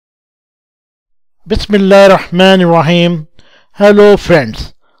Bismillahirrahmanirrahim. Hello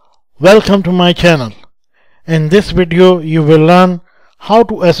friends, welcome to my channel. In this video you will learn how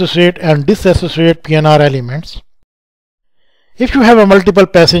to associate and disassociate PNR elements. If you have a multiple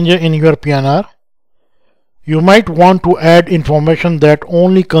passenger in your PNR, you might want to add information that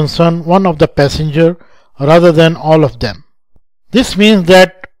only concern one of the passenger rather than all of them. This means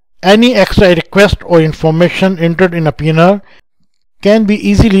that any extra request or information entered in a PNR can be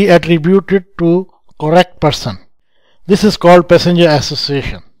easily attributed to correct person. This is called passenger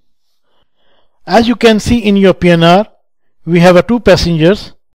association. As you can see in your PNR, we have two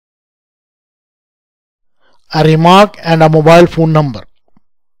passengers, a remark and a mobile phone number.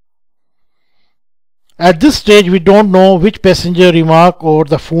 At this stage we don't know which passenger remark or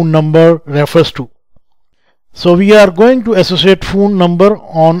the phone number refers to. So we are going to associate phone number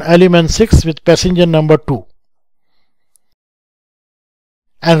on element 6 with passenger number 2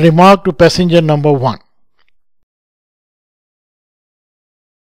 and remark to passenger number 1.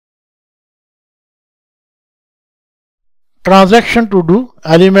 Transaction to do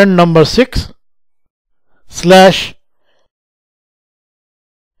element number 6 slash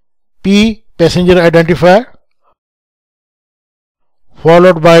P passenger identifier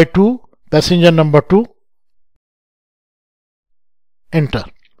followed by 2 passenger number 2. Enter.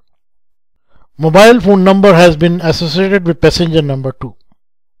 Mobile phone number has been associated with passenger number 2.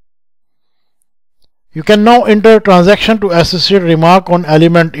 You can now enter transaction to associate remark on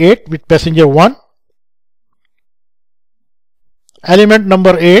element 8 with passenger 1. Element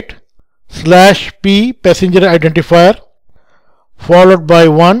number 8 slash P passenger identifier followed by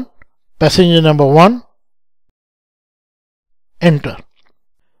 1 passenger number 1. Enter.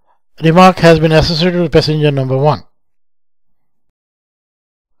 Remark has been associated with passenger number 1.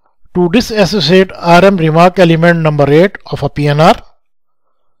 To disassociate RM remark element number 8 of a PNR,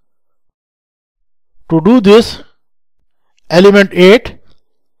 to do this, element 8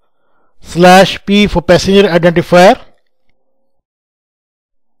 slash P for passenger identifier,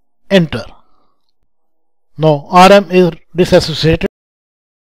 enter. Now RM is disassociated.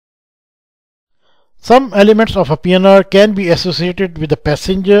 Some elements of a PNR can be associated with the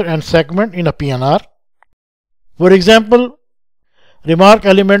passenger and segment in a PNR. For example, remark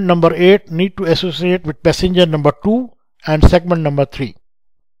element number 8 need to associate with passenger number 2 and segment number 3.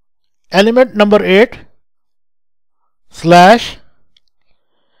 Element number 8 slash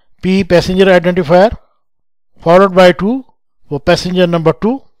P passenger identifier followed by 2 for passenger number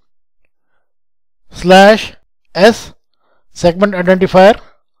 2 slash S segment identifier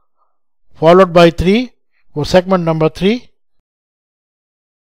followed by 3 for segment number 3.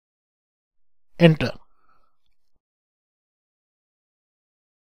 Enter.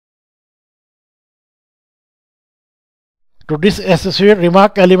 To disassociate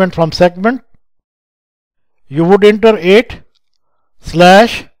remark element from segment, you would enter 8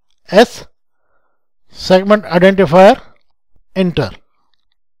 slash S segment identifier, enter.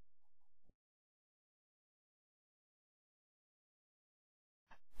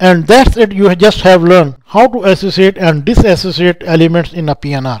 And that's it. You just have learned how to associate and disassociate elements in a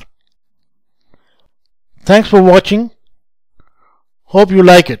PNR. Thanks for watching. Hope you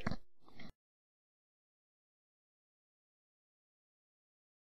like it.